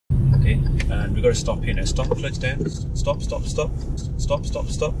Okay, and we've got to stop here now. Stop, clutch down. Stop, stop, stop. Stop, stop,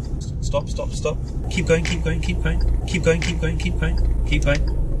 stop. Stop, stop, stop. Keep going, keep going, keep going. Keep going, keep going, keep going. Keep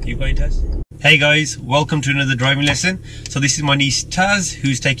going. Keep going, Taz. Hey guys, welcome to another driving lesson. So this is my niece Taz,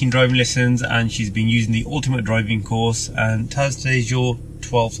 who's taking driving lessons, and she's been using the ultimate driving course. And Taz, today is your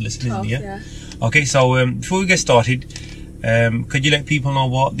 12th lesson, isn't it? Yeah. Okay, so before we get started, could you let people know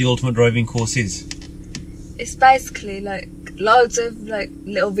what the ultimate driving course is? It's basically like loads of like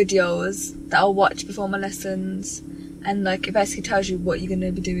little videos that I'll watch before my lessons, and like it basically tells you what you're going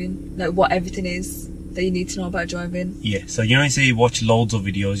to be doing, like what everything is that you need to know about driving. Yeah, so you know, you say you watch loads of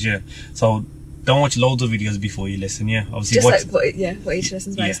videos, yeah. So don't watch loads of videos before you listen, yeah. Obviously, just watch, like what each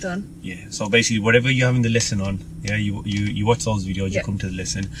lesson's based on. Yeah. So basically, whatever you're having the lesson on, yeah, you watch those videos, you come to the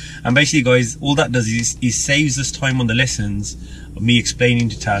lesson, and basically, guys, all that does is saves us time on the lessons of me explaining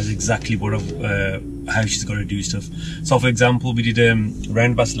to Taz exactly what how she's got to do stuff. So, for example, we did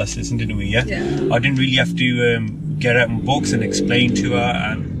roundabouts last lesson, didn't we? Yeah. I didn't really have to get out my books and explain to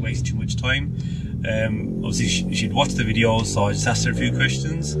her and waste too much time. Obviously she'd watch the videos, so I just asked her a few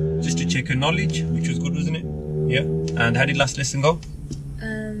questions just to check her knowledge, which was good, wasn't it? Yeah. And how did last lesson go?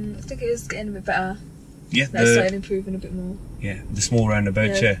 I think it was getting a bit better. Yeah, that started improving a bit more. Yeah, the small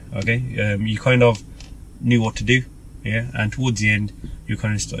roundabout, yeah. Okay. You kind of knew what to do, yeah, and towards the end you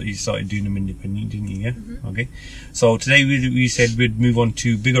kind of started doing them independently, didn't you? Yeah. Okay. So today we said we'd move on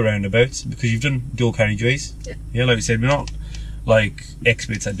to bigger roundabouts because you've done dual carriageways. Yeah. Yeah, like we said, we're not like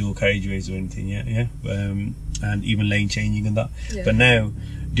experts at dual carriageways or anything, yeah, and even lane changing and that. Yeah. But now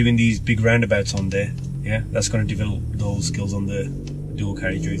doing these big roundabouts on there, yeah, that's going to develop those skills on the dual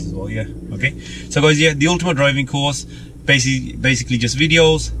carriageways as well, yeah. Okay. So guys, yeah, the ultimate driving course, basically just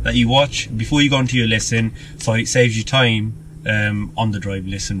videos that you watch before you go into your lesson, so it saves you time on the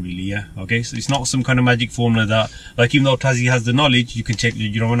driving lesson, really, yeah. Okay, so it's not some kind of magic formula that, like, even though Tazzy has the knowledge, you can check,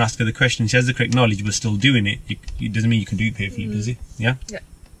 you don't want to ask her the question, she has the correct knowledge but still doing it, it doesn't mean you can do it perfectly, does it? Yeah.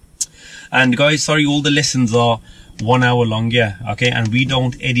 And guys, sorry, all the lessons are 1 hour long, yeah. Okay, and we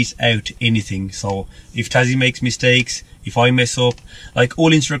don't edit out anything, so if Tazzy makes mistakes, if I mess up, like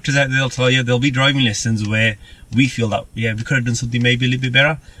all instructors out there, they'll tell you there'll be driving lessons where we feel that, yeah, we could have done something maybe a little bit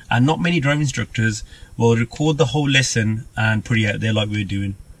better, and not many driving instructors will record the whole lesson and put it out there like we're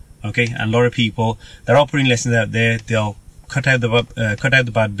doing. Okay, and a lot of people that are putting lessons out there, they'll cut out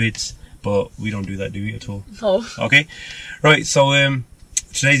the bad bits, but we don't do that, do we, at all? No. Okay, right, so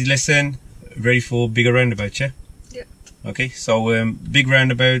today's lesson, ready for bigger roundabouts, yeah? Yep. Okay, so big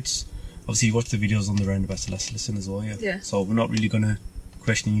roundabouts, obviously you watched the videos on the roundabouts last lesson as well, yeah? Yeah. So we're not really going to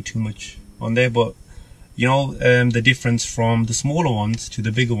question you too much on there, but you know, the difference from the smaller ones to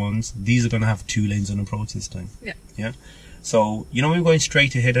the bigger ones, these are going to have 2 lanes on approach this time. Yeah. Yeah. So, you know, we're going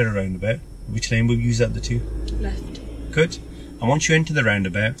straight ahead at a roundabout. Which lane will we use at the 2? Left. Good. And once you enter the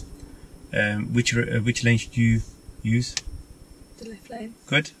roundabout, which lane should you use? The left lane.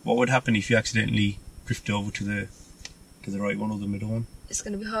 Good. What would happen if you accidentally drifted over to the right one or the middle one? It's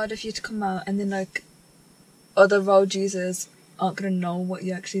going to be harder for you to come out, and then like other road users aren't going to know what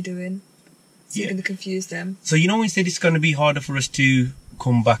you're actually doing. So you're going to confuse them. So you know, instead it's going to be harder for us to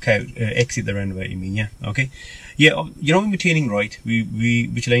come back out, exit the roundabout, you mean, yeah? Okay. Yeah, you know, when we're turning right,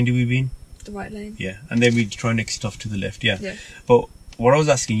 which lane do we be in? The right lane. Yeah, and then we try and exit off to the left, yeah? Yeah. But what I was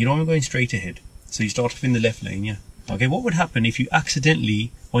asking, you know, we're going straight ahead, so you start off in the left lane, yeah? Okay, what would happen if you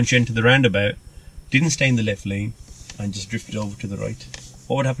accidentally, once you enter the roundabout, didn't stay in the left lane and just drifted over to the right?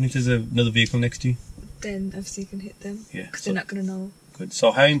 What would happen if there's another vehicle next to you? Then obviously you can hit them. Yeah. Because they're not going to know. Good.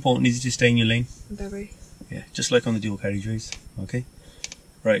 So how important is it to stay in your lane? Very. Yeah, just like on the dual carriageways. Okay.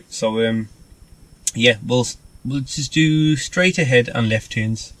 Right. So yeah, we'll just do straight ahead and left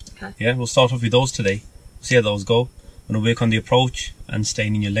turns. Okay. Yeah, we'll start off with those today. See how those go. We're gonna work on the approach and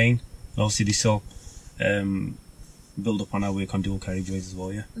staying in your lane. And obviously this will build up on our work on dual carriageways as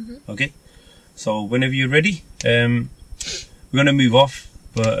well. Yeah. Okay. So whenever you're ready, we're gonna move off.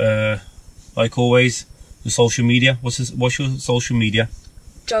 But like always, the social media. What's your social media?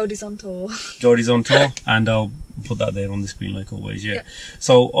 Jodie's on tour. Jodie's on tour, and I'll put that there on the screen like always. Yeah.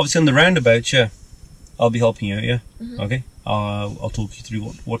 So obviously on the roundabout, yeah, I'll be helping you out. Yeah. Okay. I'll talk you through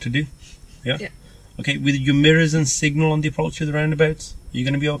what to do. Yeah. Yeah. Okay. With your mirrors and signal on the approach to the roundabouts, are you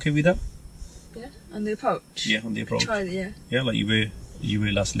gonna be okay with that? Yeah. On the approach. Yeah, on the approach. Try it. Yeah. Yeah, like you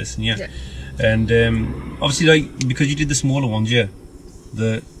were last lesson. Yeah. And obviously, like, because you did the smaller ones, yeah.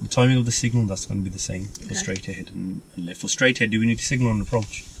 The timing of the signal, that's going to be the same for straight ahead and left. For straight ahead, do we need to signal on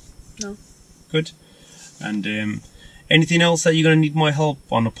approach? No. Good. And anything else that you're going to need my help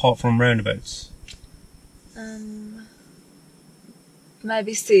on apart from roundabouts?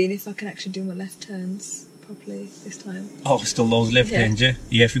 Maybe seeing if I can actually do my left turns properly this time. Oh, still those left lanes, yeah?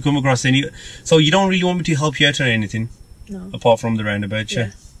 Yeah, if you come across any... So you don't really want me to help you out or anything? No. Apart from the roundabout,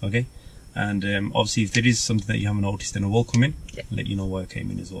 Yeah. Okay. And obviously if there is something that you haven't noticed, then I will come in. Yeah. Let you know why I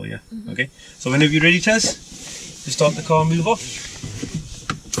came in as well, yeah? Okay. So whenever you're ready, Taz, just start the car and move off.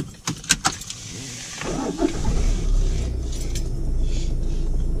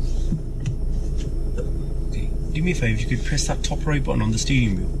 Do me a favour, if you could press that top right button on the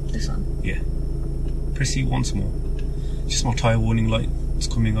steering wheel. This one? Yeah. Press it once more. Just my tyre warning light is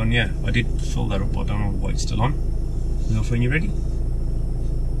coming on, yeah. I did fill that up, but I don't know why it's still on. Move off when you're ready.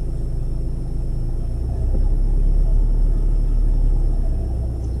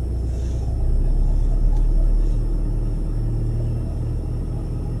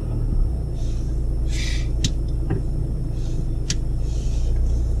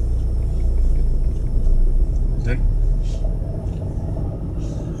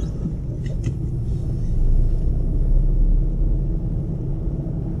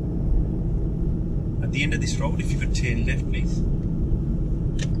 At the end of this road, if you could turn left, please.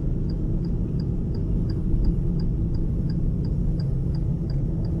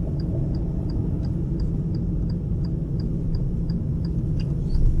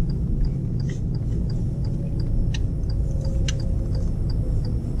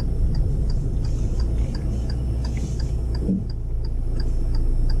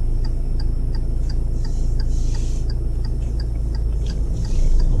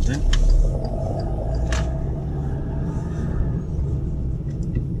 Hold in.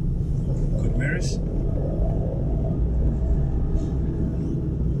 Good mirrors.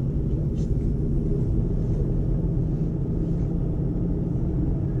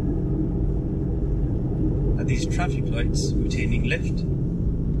 At these traffic lights, we're turning left.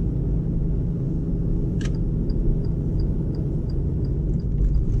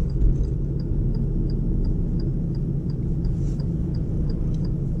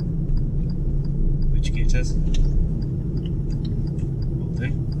 Which gate has? Hold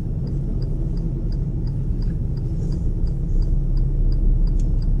in.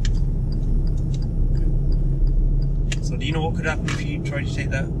 So do you know what could happen if you tried to take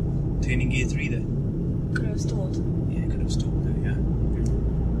that turning gear 3 there? Could I have stalled? Yeah, it could have stopped there, yeah.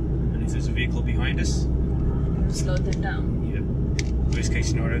 And if there's a vehicle behind us, Slowed them down. yeah. Worst case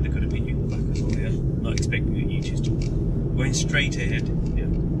scenario, they could have hit you in the back as well, yeah. Not expecting you to stop. Going straight ahead, yeah.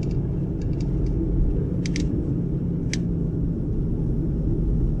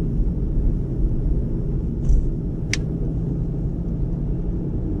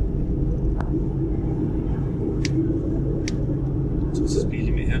 So what's the speed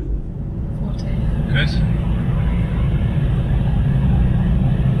limit here? 40. Good.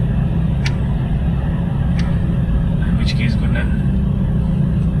 Which key is good now?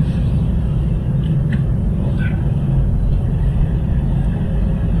 Hold down.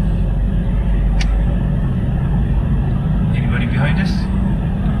 Anybody behind us?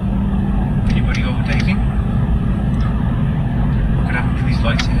 Anybody overtaking? What could happen to these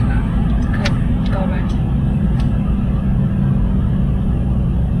lights here now? Could go around.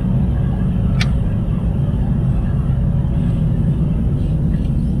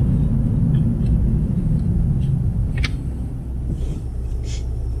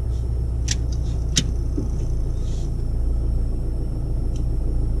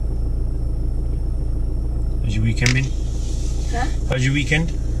 How's your weekend been? Huh? How's your weekend?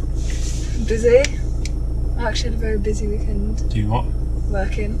 Busy. I actually had a very busy weekend. Doing what?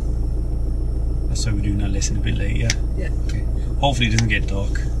 Working. That's why we're doing our lesson a bit late, yeah? Yeah. Okay. Hopefully it doesn't get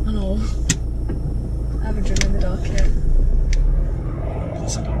dark. I know. I haven't driven in the dark yet.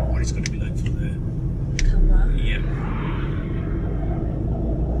 Plus I don't know what it's going to be like for the... Camera. Yeah.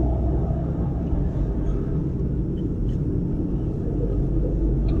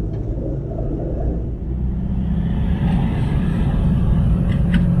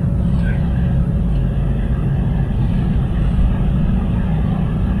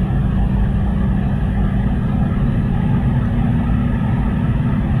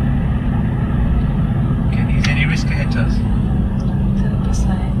 Okay, is there any risk ahead, Taz? So just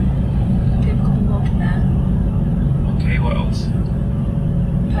like people could be walking there. Okay, what else?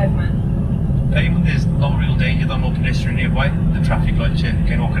 Pavement. Pavement, there's no real danger, there are no pedestrian nearby. The traffic lights, yeah,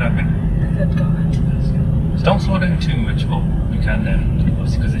 okay, what could happen? I could go around. So don't slow down too much, but you can then,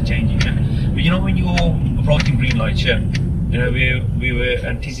 obviously because they're changing, yeah? But you know when you're approaching green lights, yeah? You know, we were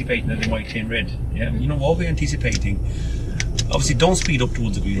anticipating that they might turn red, yeah? You know what we're anticipating? Obviously don't speed up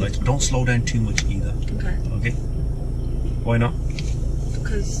towards the green lights, but don't slow down too much either. Okay. Okay? Why not?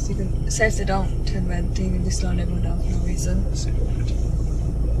 Because you can say if they don't turn red, then you can just slow everyone down for no reason. That's it. Good.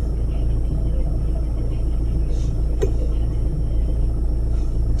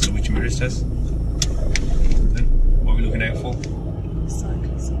 mirrors, Taz. Then, what are we looking out for?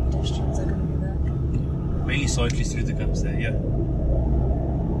 Cyclists and pedestrians are going to be there. Mainly cyclists through the gaps there, yeah.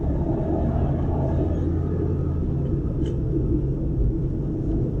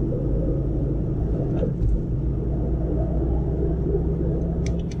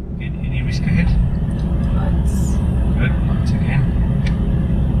 Any risk ahead? Lights. Good, once again.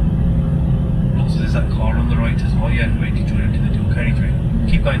 Also there's that car on the right as well, yeah, waiting to enter the dual carriageway.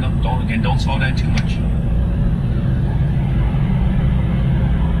 Keep going up, don't slow down too much.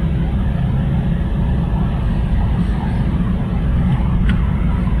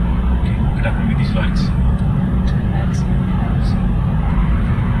 Okay, what could happen with these lights?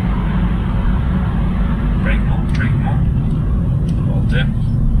 Brake more. Well done.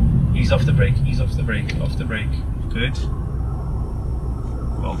 Ease off the brake, off the brake. Good.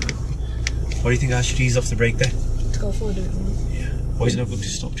 Well done. Why do you think I should ease off the brake there? To go forward a bit more. Yeah. Why is it not good to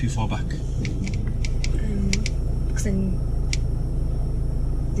stop too far back? Because then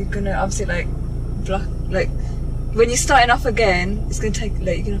you're gonna obviously like block, like when you're starting off again, it's gonna take,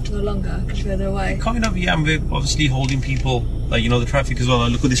 like, you're gonna have to go longer because you're further away. Kind of, yeah, and we're obviously holding people, like, you know, the traffic as well.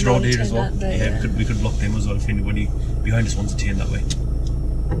 Like, look at this road here as well. Way, yeah, we could block them as well if anybody behind us wants to turn that way.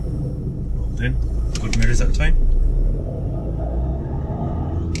 Well then, good mirrors that time.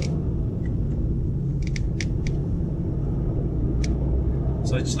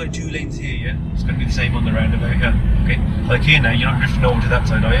 So it's just like 2 lanes here, yeah? It's going to be the same on the roundabout, yeah? Okay. Like here now, you're not drifting over to that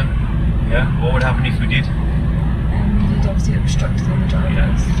side, are you? Yeah? What would happen if we did? You'd obviously obstruct the drivers.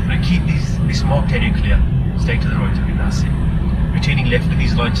 Yeah. Now keep this marked area clear. Stay to the right of it, that's it. We're turning left of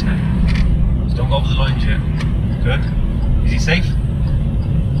these lights now. So don't go over the lines yet. Good. Is it safe?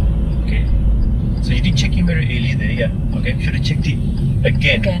 Okay. So you did check your mirror earlier there, yeah? Okay, should have checked it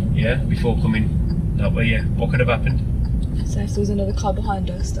again. Yeah? Before coming that way, yeah. What could have happened? So if there was another car behind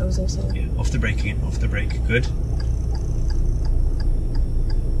us, that was also... Yeah, off the brake again, off the brake, good.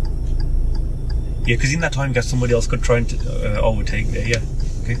 Yeah, because in that time, guys, somebody else could try and overtake there, yeah,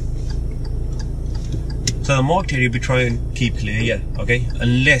 okay. So the marked area we try and keep clear, yeah, okay,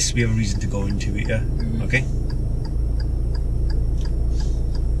 unless we have a reason to go into it, yeah, okay.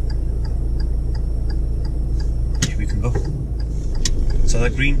 Yeah, we can go. So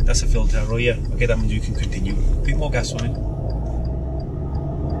that green, that's a filter arrow, yeah, okay, that means you can continue. A bit more gas on it.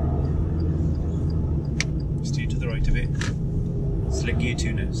 Steer to the right a bit. Select gear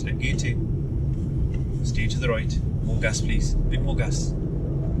 2 now, select gear 2. Steer to the right. More gas, please. A bit more gas.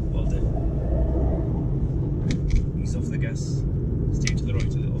 Well done. Ease off the gas. Steer to the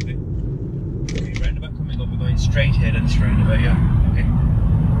right a little bit. Okay, roundabout coming up. We're going straight ahead at this roundabout, yeah? Okay.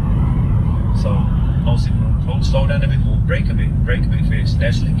 So, no signal. Hold, slow down a bit more. Brake a bit first.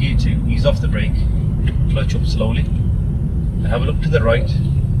 Now select gear 2. Ease off the brake. Clutch up slowly. Now have a look to the right.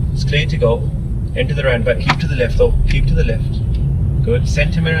 It's clear to go. Enter the roundabout. Keep to the left though. Keep to the left. Good.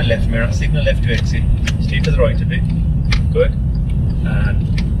 Centre mirror and left mirror. Signal left to exit. Steer to the right a bit. Good.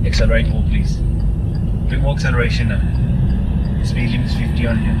 And accelerate more, please. A bit more acceleration now. Speed limit is 50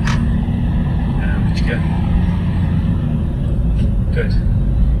 on here. Which go. Good.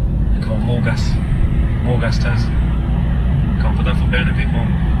 Come on, more gas. More gas, Taz. Come on, put that foot down a bit more.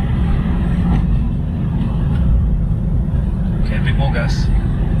 Okay, a bit more gas.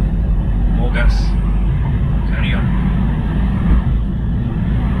 More gas. Carry on.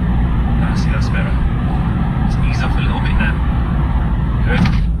 That's better. Let's ease off a little bit now. Good.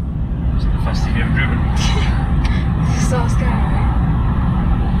 It's the fastest you've ever driven. This is so scary.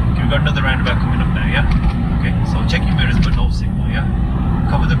 Okay, we've got another roundabout coming up now, yeah? Okay, so check your mirrors but no signal, yeah?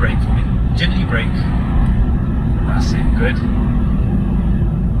 Cover the brake for me. Gently brake. That's it, good.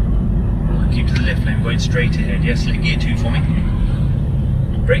 Keep to the left lane, going straight ahead. Yeah, select gear 2 for me.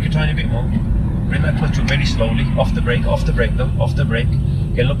 Brake a tiny bit more. Bring that clutch up very slowly. Off the brake though, off the brake.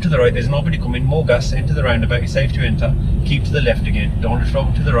 Okay, look to the right, there's nobody coming. More gas, enter the roundabout, it's safe to enter. Keep to the left again, don't drift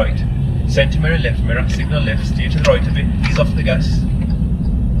over to the right. Centre mirror, left mirror, signal left, steer to the right a bit, ease off the gas.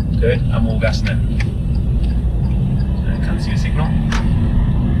 Good, and more gas now. I can't see a signal.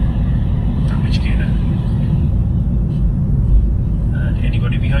 And which gear now? And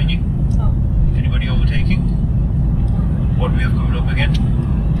anybody behind you? Oh. Anybody overtaking? What do we have coming up again?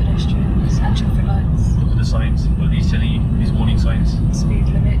 Pedestrians and traffic lights. Look at the signs. What are these telling you? These warning signs. Speed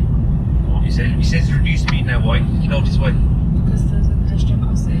limit. Oh, he says reduce speed now. Why? Did you notice why? Because there's a pedestrian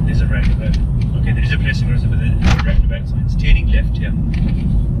crossing. There's a roundabout. Okay, there is a pedestrian crossing, but there's a roundabout signs. Turning left here.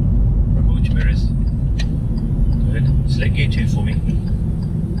 Remove your mirrors. Good. Select gear 2 for me.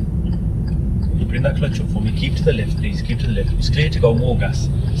 Bring that clutch up for me. Keep to the left, please. Keep to the left. It's clear to go. More gas.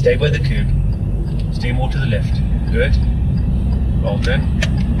 Stay by the curb. Stay more to the left. Good. Well done.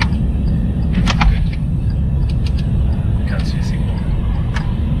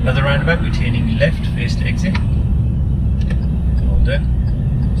 Another roundabout, we're turning left, first exit. Hold there.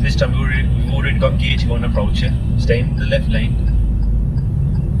 So this time we've already got gear to go and approach it. Stay in the left lane.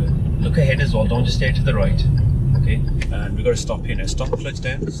 Good. Look ahead as well, don't just stay to the right. Okay, and we've got to stop here now. Stop, clutch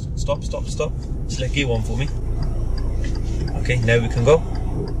down. Stop, stop, stop. Select gear 1 for me. Okay, now we can go.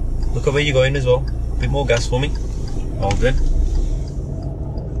 Look at where you're going as well. A bit more gas for me. All good.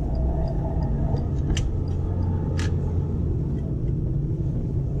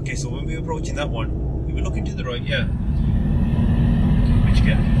 Okay, so when we were approaching that one, we were looking to the right, yeah. Okay, which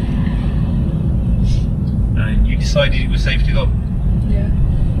gear? And you decided it was safe to go? Yeah.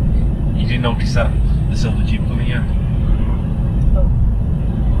 You didn't notice that? The silver Jeep coming, yeah? Oh.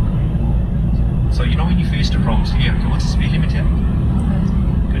 So you know when you first approached it, yeah? Okay, what's the speed limit here?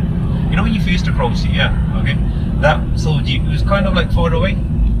 Okay. Good. You know when you first approached it, yeah? Okay. That silver Jeep was kind of like far away.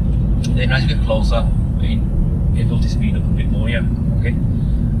 Then as you get closer, it built to speed up a bit more, yeah? Okay.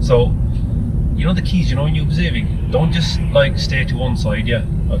 So, you know the keys, you know when you're observing, don't just like stay to one side, yeah?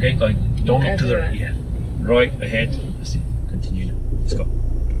 Okay? Like, don't look to the right, yeah. Right, ahead. That's it. Continue now. Let's go.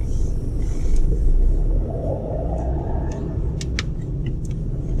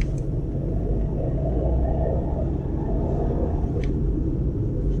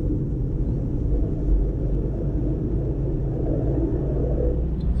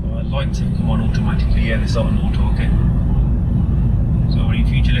 Lights have come on automatically, yeah, this is on auto, okay? So in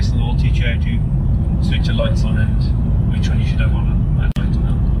future lessons we'll teach you how to switch the lights on and which one you should have on at night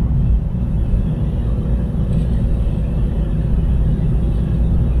now.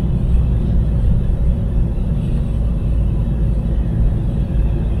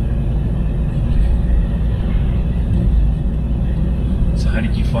 So how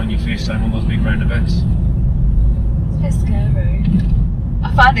did you find your first time on those big roundabouts? It's a bit scary.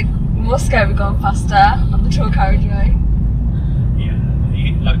 I find it more scary going faster on the dual carriageway. Yeah,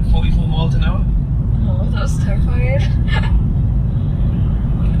 like 44 miles an hour? Oh, that was terrifying.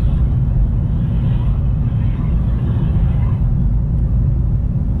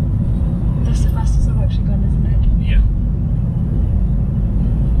 That's the fastest I've actually gone, isn't it? Yeah.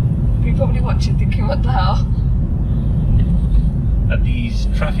 You're probably watching thinking, what the hell? At these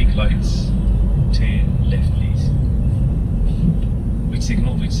traffic lights, turn left please. Which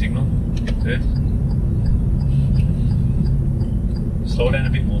signal? Which signal? Good. Slow down a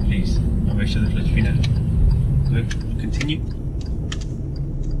bit more please. And make sure the clutch pin out. Good. Continue.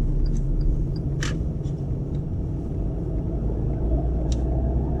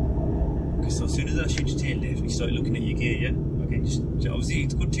 Okay, so as soon as I ask you to turn left, you start looking at your gear, yeah? Okay, just obviously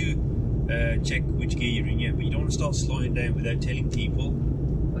it's good to check which gear you're in, yeah, but you don't want to start slowing down without telling people.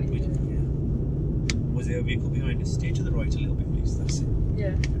 What are you doing? Yeah. Was there a vehicle behind us? Stay to the right a little bit please, that's it.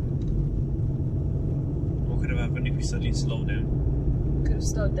 Yeah. What could have happened if we suddenly slowed down? Could have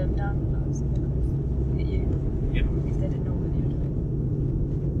slowed them down when I was hit you. Yep. If they didn't know what you were doing.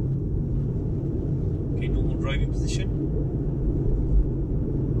 Okay, normal driving position.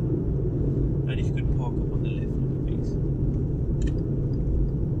 And if you could park up on the left, please.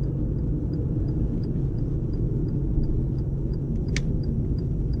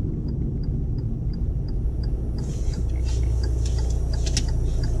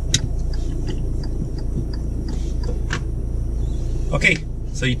 Okay,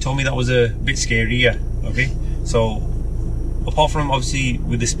 so you told me that was a bit scary, yeah. Okay, so apart from obviously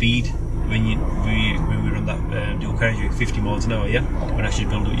with the speed when we were on that dual carriageway, 50 miles an hour, yeah, when actually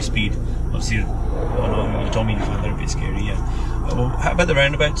build up your speed, obviously, you told me you found that a bit scary, yeah. Well, how about the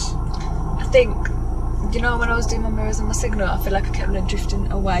roundabouts? I think, you know, when I was doing my mirrors and my signal, I feel like I kept like drifting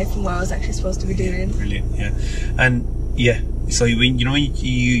away from what I was actually supposed to be doing. Brilliant, yeah. And yeah, so when you know when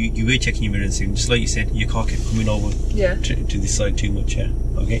you were checking your mirrors and just like you said, your car kept coming over to this side too much, yeah.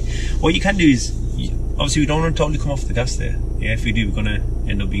 Okay, what you can do is obviously we don't want to totally come off the gas there, yeah. If we do, we're gonna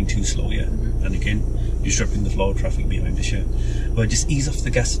end up being too slow, yeah. And again, disrupting the flow of traffic behind us, yeah. But just ease off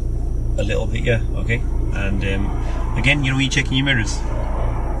the gas a little bit, yeah. Okay, and again, you know, when you're checking your mirrors,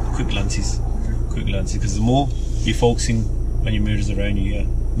 quick glances, because the more you're focusing on your mirrors around you, yeah,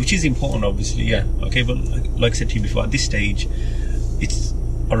 which is important obviously, yeah. Okay, but like I said to you before, at this stage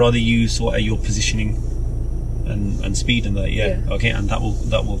I'd rather you sort out your positioning and speed and that, yeah. Okay, and that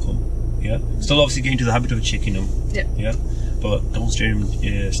will come, yeah. Still obviously get into the habit of checking them, yeah, but don't stare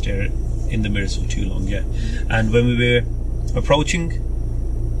in the mirrors for too long, yeah. And when we were approaching,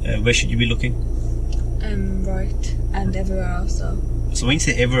 where should you be looking? Right, and everywhere else though. So when you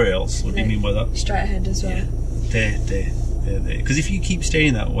say everywhere else, what do you mean by that? Straight ahead as well. Yeah. There. Because if you keep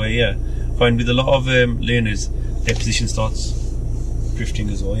staying that way, yeah, find with a lot of learners, their position starts drifting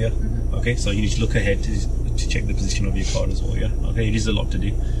as well, yeah. Okay, so you need to look ahead to check the position of your car as well. Yeah. Okay. It is a lot to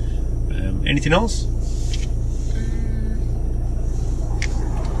do. Anything else?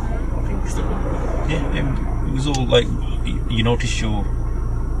 I think so. Yeah. It was all like you noticed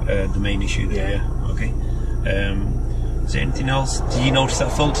the main issue there. Yeah. Okay. Is there anything else? Do you notice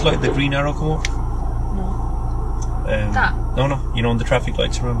that filter light, the green arrow come up? No. That? No. You know, on the traffic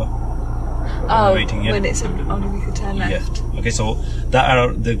lights, remember? Oh, waiting, yeah? when it's only we could turn left. Yeah. Okay, so that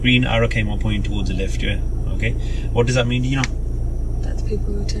arrow, the green arrow came up pointing towards the left, yeah? Okay. What does that mean, do you know? That the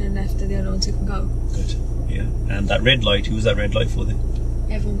people who turn left are the only ones who can go. Good. Yeah. And that red light, who was that red light for then?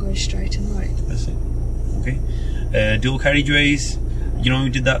 Everyone going straight and right. That's it. Okay. Dual carriageways. You know, we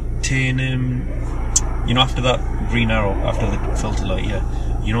did that turn, you know, after that green arrow, after the filter light, yeah?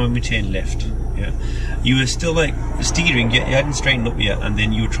 You know, when we turn left, yeah? You were still like steering, you hadn't straightened up yet, and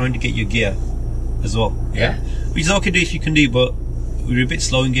then you were trying to get your gear as well, yeah? Which is okay if you can do, but we were a bit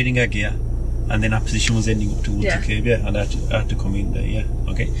slow in getting our gear, and then our position was ending up towards the curb, yeah? And I had to come in there, yeah?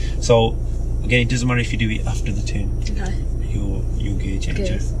 Okay? So, again, it doesn't matter if you do it after the turn. Okay. Your gear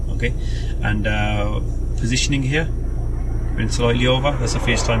changer, okay? And positioning here, been slightly over, that's the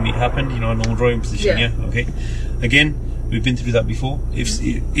first time it happened, you know, normal driving position, yeah? Okay? Again, we've been through that before.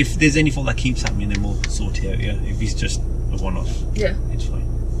 If there's any fault that keeps happening, then we'll sort it out, yeah? If it's just a one-off, yeah, it's fine.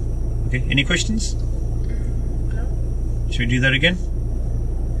 Okay, any questions? No. Should we do that again?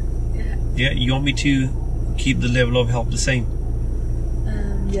 Yeah. Yeah, you want me to keep the level of help the same?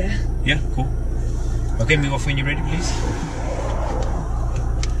 Yeah. Yeah, cool. Okay, move off when you're ready, please.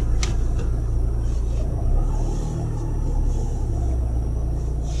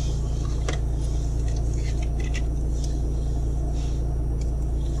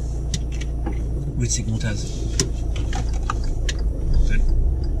 Which signal, Tazz? Good.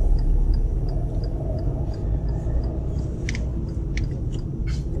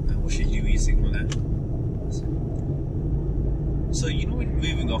 And what should you do with your signal there? So you know when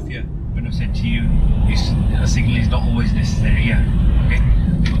moving off, yeah, when I've said to you, a signal is not always necessary, yeah, okay?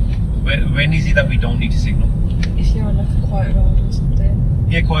 But when is it that we don't need to signal? If you're on like a quiet road or something.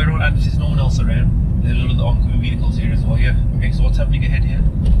 Yeah, quiet road, and if there's no one else around. There's a lot of oncoming vehicles here as well, yeah. Okay, so what's happening ahead here?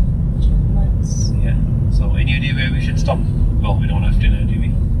 Lights. Yeah, so any idea where we should stop? Well, we don't have to now, do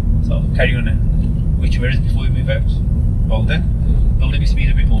we? So carry on now. Which way is before we move out? Well then, don't let me speed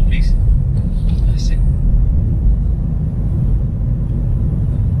a bit more, please. That's it.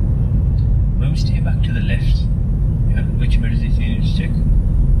 When we steer back to the left, yeah, which mirror is it here? Just check.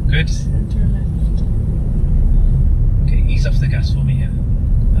 Good. Centre left. Okay, ease off the gas for me here.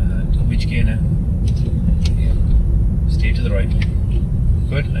 And which gear now? Steer to the right.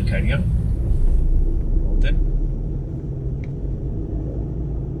 Good, and carry on. Hold then.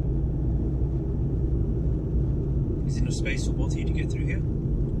 Is there enough space for both of you to get through here?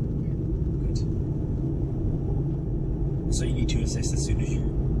 Good. So you need to assess as soon as you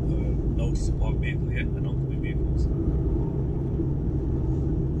notice a parked vehicle here and oncoming vehicles.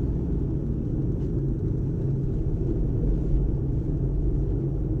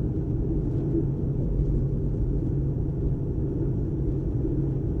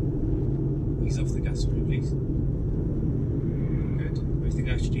 Ease off the gas for me, please. Good. Where's the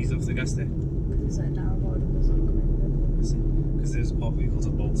gas? Ease off the gas there. Because that narrow road and there's oncoming vehicles. Because there's parked vehicles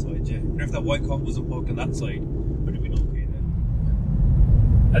on both sides, yeah. And if that white car wasn't parked on that side, would have been okay there.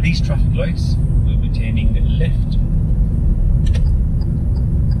 At these traffic lights, we'll be turning left.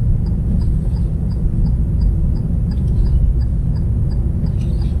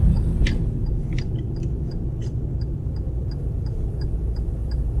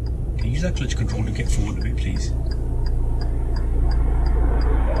 Can you use that clutch control to get forward a bit, please?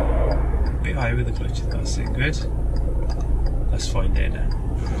 A bit higher with the clutch, that's it, good. That's fine there now.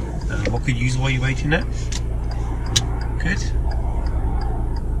 What could you use while you're waiting there? Good.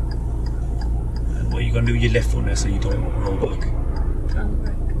 And what are you going to do with your left foot now so you don't roll back?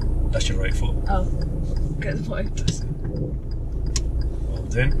 Right. That's your right foot. Oh, get the point. That's it. Well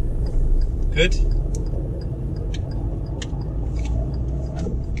done. Good.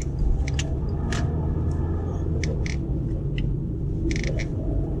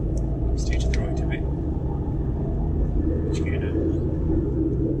 Steer to the right a bit. Which gear now?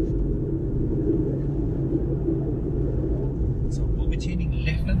 So we'll be turning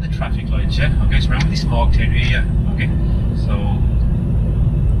left at the traffic lights, yeah? Okay, so remember this marked area, yeah? Okay, so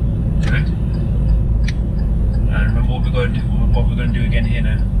good. And remember what we're going to do again here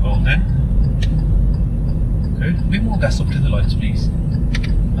now. Well then. Good. A bit more gas up to the lights, please.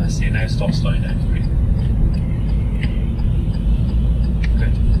 That's it, now stop slowing down for it.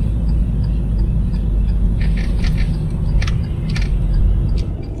 Good.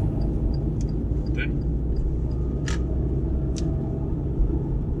 Good.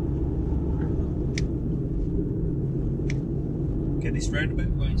 roundabout,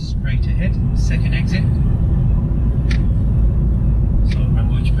 we're going straight ahead, second exit. So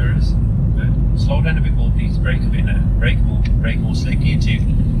remember which mirrors. Good. Slow down a bit more please, brake a bit now. Brake more, select gear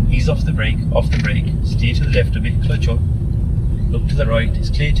 2. Ease off the brake, steer to the left a bit, clutch up. Look to the right, it's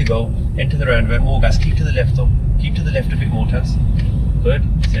clear to go. Enter the roundabout, more gas, keep to the left up. Keep to the left a bit more, Tazz. Good.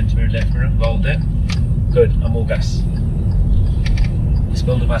 Centre mirror, left mirror, roll down. Good, and more gas. Let's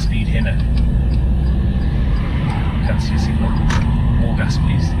build up our speed here now. Can't see a signal. More gas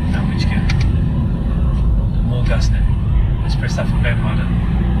please. Now which gear? More gas now. Let's press that foot down harder.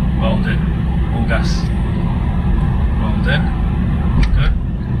 Well done. More gas. Well done. Good.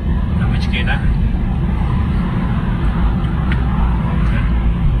 Now which gear now? Well done.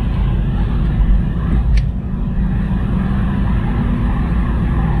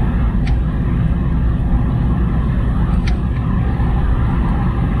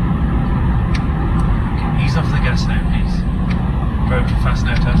 Okay, ease off the gas now please. Drove too fast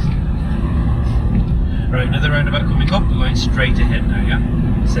now, Tazz. Right, another roundabout coming up, we're going straight ahead now, yeah?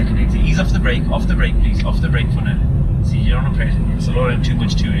 Second exit, ease off the brake please, off the brake for now. See, you're on a press, it's a lot too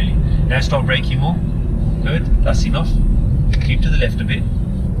much too early. Now start braking more, good, that's enough. Keep to the left a bit,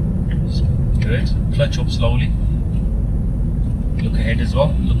 good, clutch up slowly. Look ahead as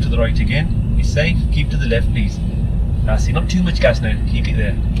well, look to the right again, be safe, keep to the left please. That's it, not too much gas now, keep it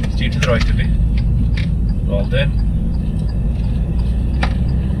there. Steer to the right a bit, well done.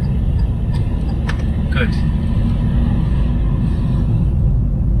 Good.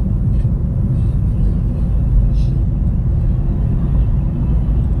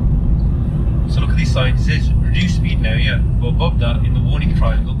 So look at this sign, it says reduce speed now, yeah. But above that, in the warning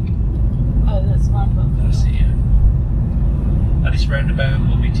triangle. Oh, that's roundabout. That's it, yeah. At this roundabout,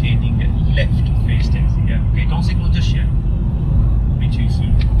 we'll be turning left first exit, yeah. Okay, don't signal just yet. It'll be too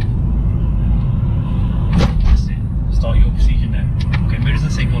soon. That's it. Start your procedure now. Okay, mirrors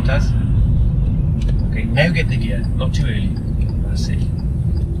and signal, Tazz. Okay, now get the gear, not too early. That's it.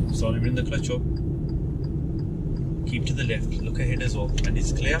 Slowly bring the clutch up. Keep to the left, look ahead as well. And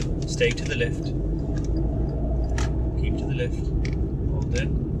it's clear, stay to the left. Keep to the left. Hold there.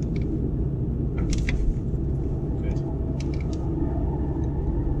 Good.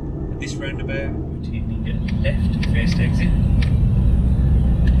 At this roundabout, we're turning left, first exit.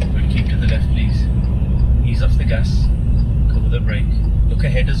 Good, keep to the left please. Ease off the gas, cover the brake. Look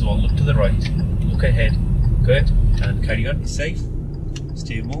ahead as well, look to the right. Look ahead, good, and carry on, it's safe.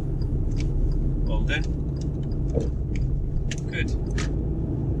 Steer more, well done, good.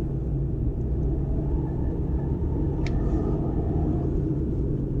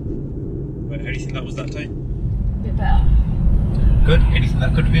 Right, how do you think that was that time? A bit better. Good, anything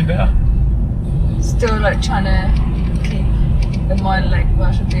that could have been better? Still like trying to keep in mind like what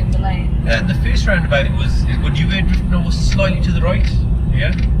I should do in the lane. The first roundabout it was good, you were drifting over slightly to the right,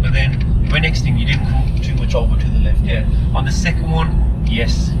 yeah, but then the next thing you didn't go too much over to the left, yeah. On the second one,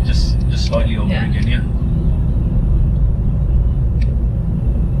 yes, just slightly over again, yeah.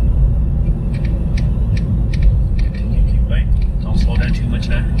 Keep going. Don't slow down too much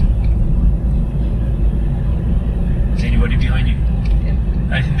now. Is anybody behind you? Yeah.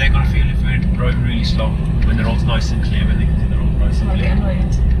 I think they're gonna feel if we're driving really slow when the road's nice and clear, when they can see the road nice and clear. I'll get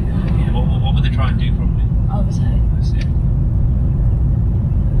annoyed. Yeah, what would they try and do probably? Overtake. That's it.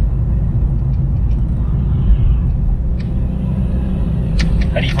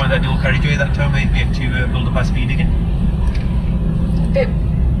 How do you find that dual carriageway that time? Maybe have to build up our speed again? A bit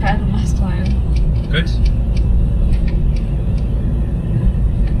better than last time. Good.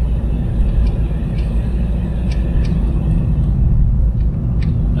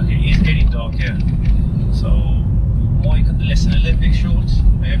 Okay, it is getting dark here, so we might cut the lesson a little bit short,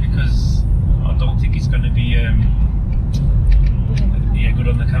 because I don't think it's going to be good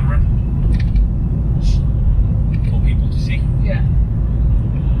on the camera for people to see. Yeah.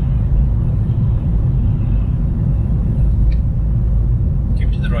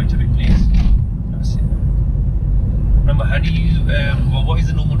 Right of it please. That's it. Remember, how do you what is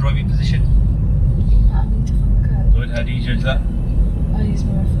the normal driving position? I need to find the curve. Good, how do you judge that? I use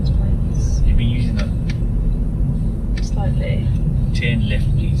my reference points. You've been using that? Slightly. Turn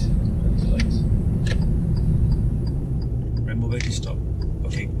left please. Remember where to stop.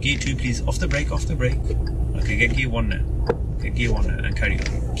 Okay, gear 2 please, off the brake. Okay, get gear 1 now. Get gear 1 now and carry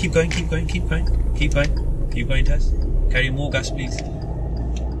on. Keep going, Tazz. Carry more gas please.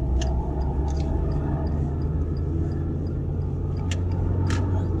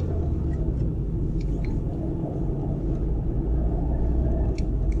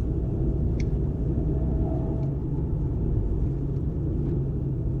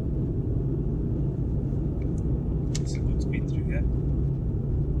 It's a good speed through here.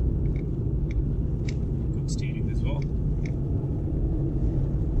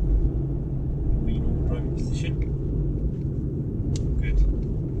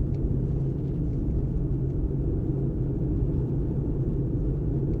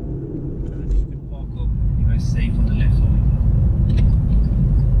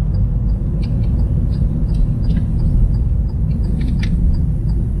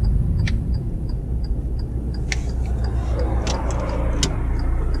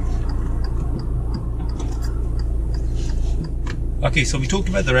 Okay, so we talked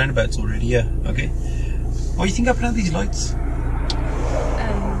about the roundabouts already, yeah. Okay. What do you think happened at these lights?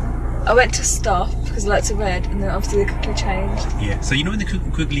 I went to stop because the lights are red, and then obviously they quickly changed. Yeah, so you know when they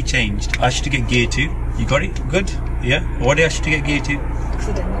quickly changed, I asked you to get gear 2. You got it? Good? Yeah? Why did I ask you to get gear 2? Because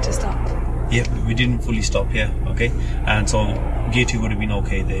I didn't need to stop. Yeah, we didn't fully stop, yeah, okay. And so gear 2 would have been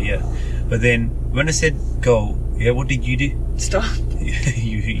okay there, yeah. But then when I said go, yeah, what did you do? Stop.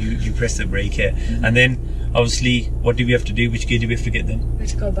 you pressed the brake, yeah. And then obviously, what do we have to do? Which gear do we have to get then? We had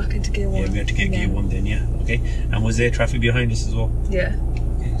to go back into gear 1. Yeah, we had to get gear 1 then, yeah, okay. And was there traffic behind us as well? Yeah.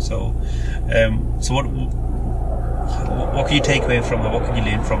 Okay, so what can you take away from that? What can you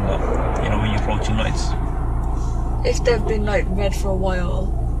learn from that? You know, when you're approaching lights. If they've been like red for a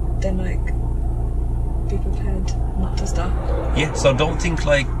while, then like be prepared not to stop. Yeah. So don't think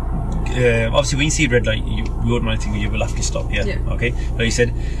like obviously when you see red light, you automatically think you will have to stop. Yeah. Okay. But you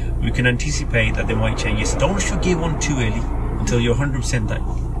said we can anticipate that they might change. Yes. So don't rush your gear 1 too early until you're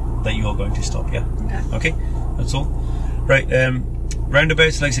 100% that you are going to stop. Yeah. Okay. That's all. Right.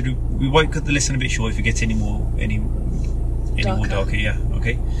 Roundabouts, like I said, we might cut the lesson a bit short if it gets any more darker, yeah,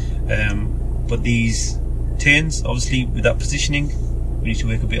 okay. But these turns, obviously, with that positioning, we need to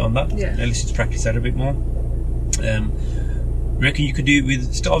work a bit on that. Yeah. Let's just practice that a bit more. Reckon you could do it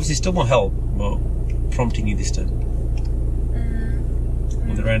with obviously still more help, but prompting you this time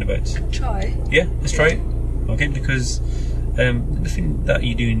on the roundabouts. Try. Yeah, let's try it. Okay, because nothing that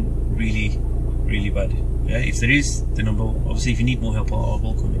you're doing really bad. Yeah, if there is, then obviously if you need more help, I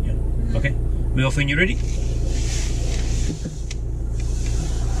will come in. Yeah. Okay. Move off when you're ready.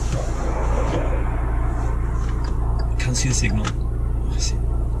 Can't see the signal.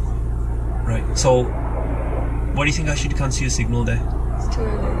 Right. So, what do you think I should cancel your signal there? It's too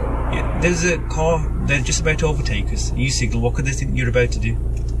early. Yeah. There's a car. They're just about to overtake us. You signal. What could they think you're about to do?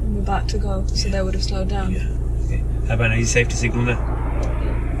 I'm about to go, so they would have slowed down. Yeah. Okay. How about now? Is it safe to signal now?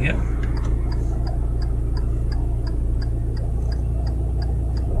 Yeah.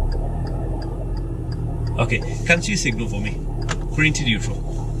 Okay, cancel your signal for me. Green to neutral.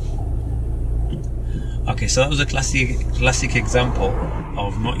 Okay, so that was a classic example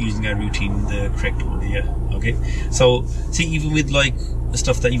of not using our routine in the correct order, yeah? Okay, so see, even with like the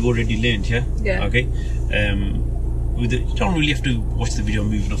stuff that you've already learned, yeah? Yeah. Okay, you don't really have to watch the video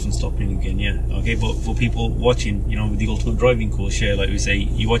moving off and stopping again, yeah? Okay, but for people watching, you know, with the ultimate driving course, yeah, like we say,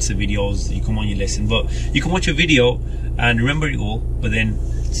 you watch the videos, you come on your lesson, but you can watch a video and remember it all, but then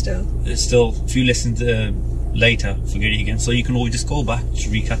still a few lessons later forget it again, so you can always just go back, just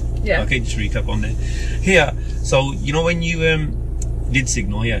recap. Yeah. Okay, just recap on there. Here, so you know when you did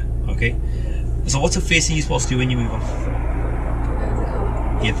signal, yeah, okay, so what's the first thing you're supposed to do when you move off? Prepare the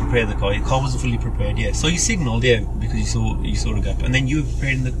car. Yeah, prepare the car. Your car wasn't fully prepared, yeah, so you signaled, yeah, because you saw the gap, and then you were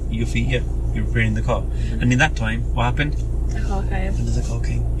preparing your feet, yeah, you were preparing the car, and in that time what happened? The car came. And the car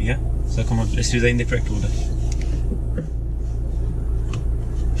came, yeah. So come on, let's do that in the correct order.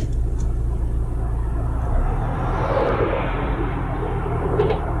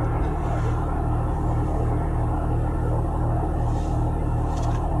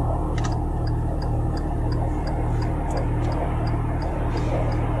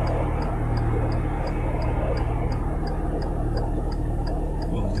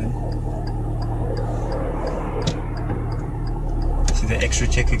 The extra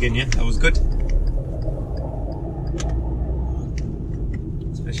check again, yeah, that was good.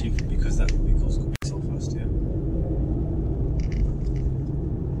 Especially because that vehicle's coming so fast, yeah.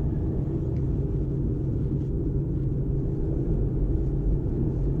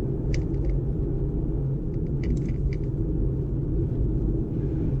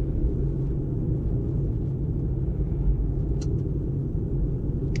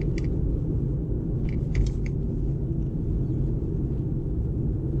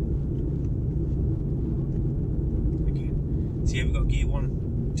 So yeah, we got gear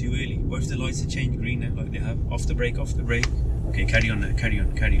 1 too early. What if the lights have changed green now, like they have? Off the brake. Okay, carry on now, carry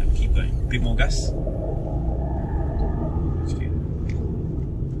on, keep going. A bit more gas. So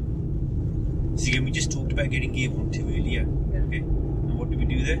again, we just talked about getting gear 1 too early, yeah? Okay, and what did we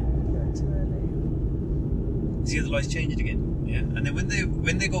do there? Too early. See how the lights changed again? Yeah, and then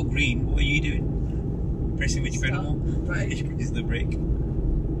when they go green, what are you doing? Pressing which pedal? Brake. Is the brake.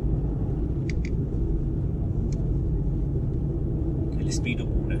 Speed up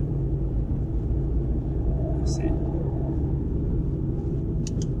more now. That's it.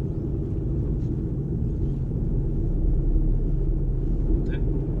 Then,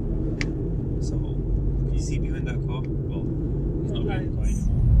 so, can you see behind that car? Well, it's not behind the car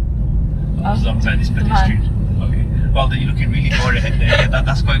anymore. No. As long as this pedestrian. Okay. Well, you're looking really far ahead there. Yeah,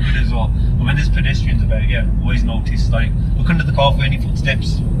 that's quite good as well. But when there's pedestrians about, yeah, always notice, like, look under the car for any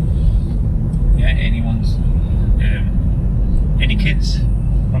footsteps. Yeah, any kids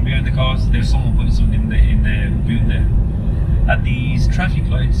from behind the cars. There's someone putting something in the boot there. At these traffic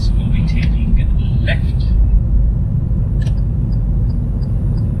lights, we'll be taking left.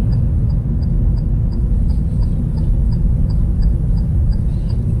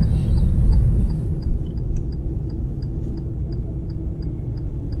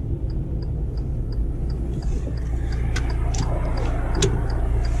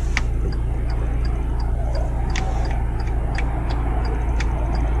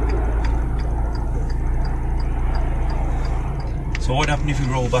 So what happens if you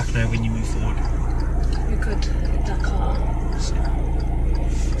roll back now when you move forward? You could hit that car.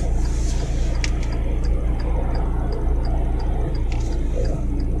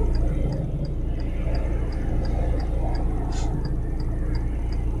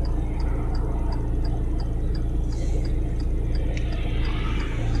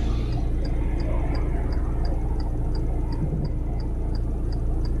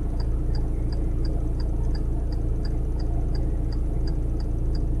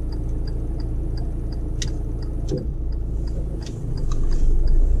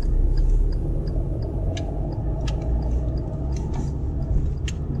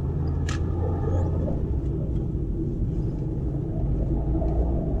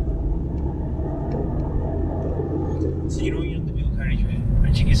 So you know you're on the dual carriageway,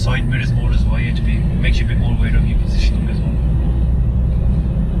 and you get side mirrors more as well. You have to makes you a bit more aware of your positioning as well.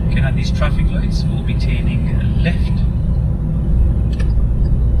 Okay, now these traffic lights will be turning left.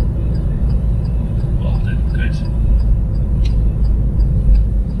 Well then, good.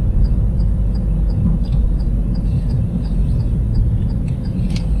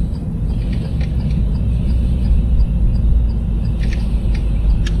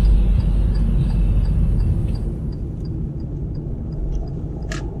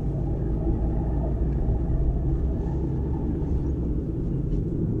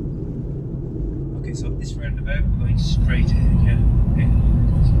 Okay, so this roundabout, we're going straight ahead, yeah? Okay.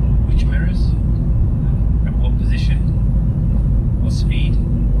 So which mirrors? At what position? What speed?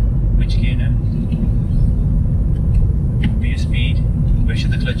 Which gear now? What will be your speed? Where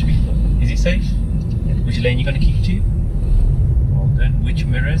should the clutch be? Is it safe? Yep. Which lane you going to keep to? Well done. Which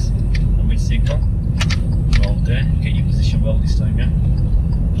mirrors? And which signal? Well done. Get your position well this time, yeah?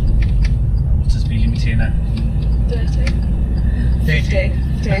 And what's the speed limit here now? 30. 30.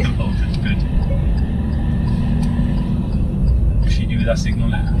 50. Oh, that's good. What should you do with that signal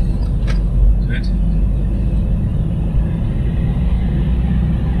now? Good.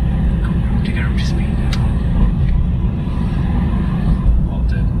 Come to get up to speed now. Well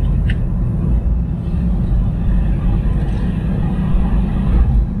done.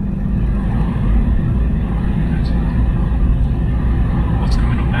 Good. What's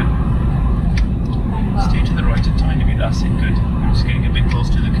coming up now? Stay to the right a tiny bit, that's it, good. I'm just getting a bit close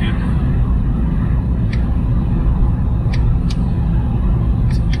to the curb.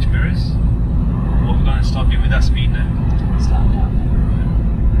 So which mirrors? What we're going to start doing with that speed now? Start down.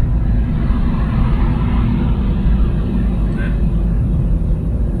 Then,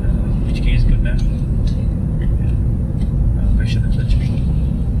 which gear is good now? Where should the clutch be?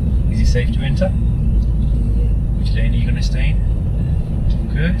 Is it safe to enter? Which lane are you going to stay in?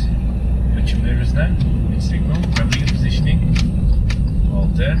 Good. Which mirrors now? Which signal? Remember your positioning. Well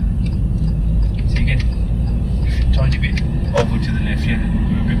done. So you get a tiny bit over to the left, yeah?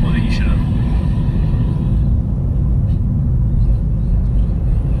 A bit more than you should have.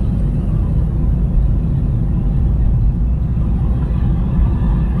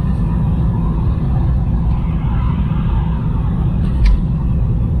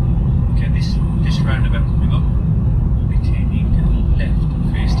 Okay, this roundabout coming up, we'll be turning left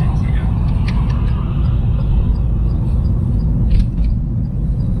first exit.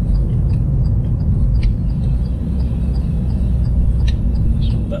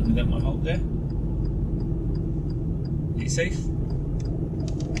 Without my help there. Are you safe?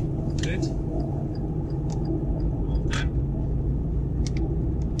 Good. Well done.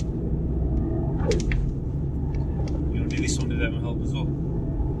 You'll do this one without my help as well.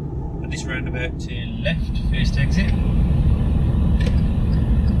 And this roundabout to left, first exit.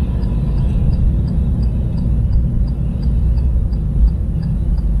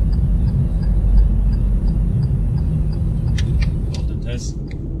 Well done, Tazz.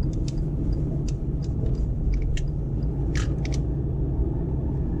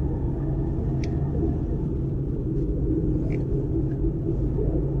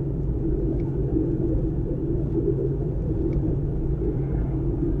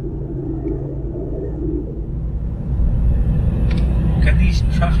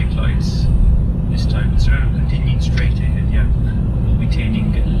 traffic lights this time. Instead of continuing straight ahead, yeah, we'll be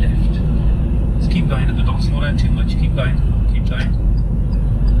turning left. Just keep going at the dot, slow down too much, keep going, keep going.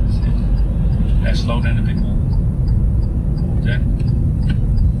 That's it. Now slow down a bit more. Then.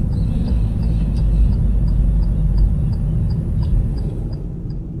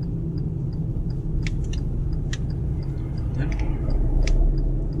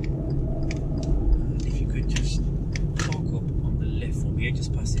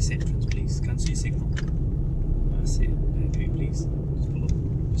 Just past this entrance, please. Cancel your signal. That's it. Okay, please. Just pull up.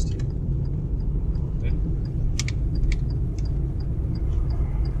 Just here.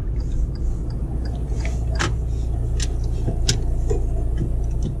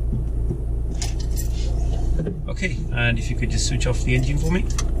 Okay, and if you could just switch off the engine for me.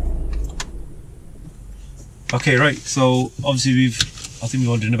 Okay, right. So obviously I think we've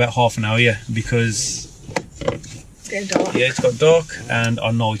only done about half an hour, yeah, because. Dark. Yeah, it's got dark, and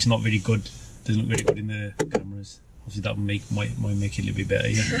I know it's not very good. Doesn't look very good in the cameras. Obviously, that might make it a little bit better.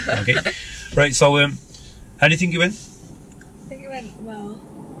 Yeah. Okay. Right. So, how do you think it went? I think it went well.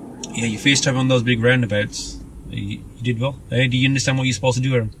 Yeah, your first time on those big roundabouts, you did well. Do you understand what you're supposed to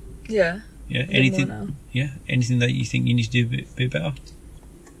do, Aaron? Yeah. Yeah. Anything? Yeah. Anything that you think you need to do a bit better?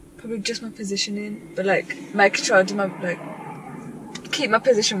 Probably just my positioning, but like making sure I do my keep my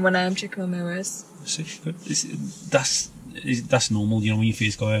position when I am checking my mirrors. Good. That's normal, you know, when you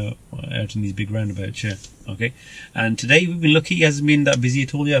first go out in these big roundabouts, yeah. Okay. And today we've been lucky; it hasn't been that busy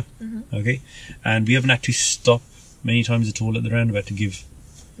at all, yeah. Okay. And we haven't had to stop many times at all at the roundabout to give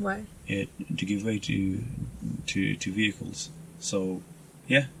way. Yeah, to give way to vehicles. So,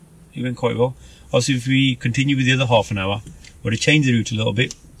 yeah, it went quite well. Also, if we continue with the other half an hour, we're to change the route a little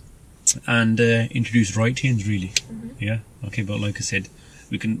bit and introduce right turns, really. Yeah. Okay. But like I said,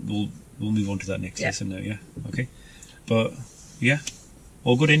 we'll move on to that next lesson now, yeah? Okay. But, yeah.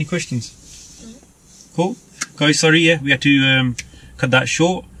 All good? Any questions? Cool. Guys, sorry, yeah, we had to cut that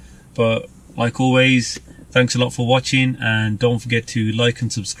short. But, like always, thanks a lot for watching. And don't forget to like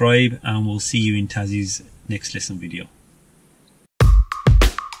and subscribe. And we'll see you in Taz's next lesson video.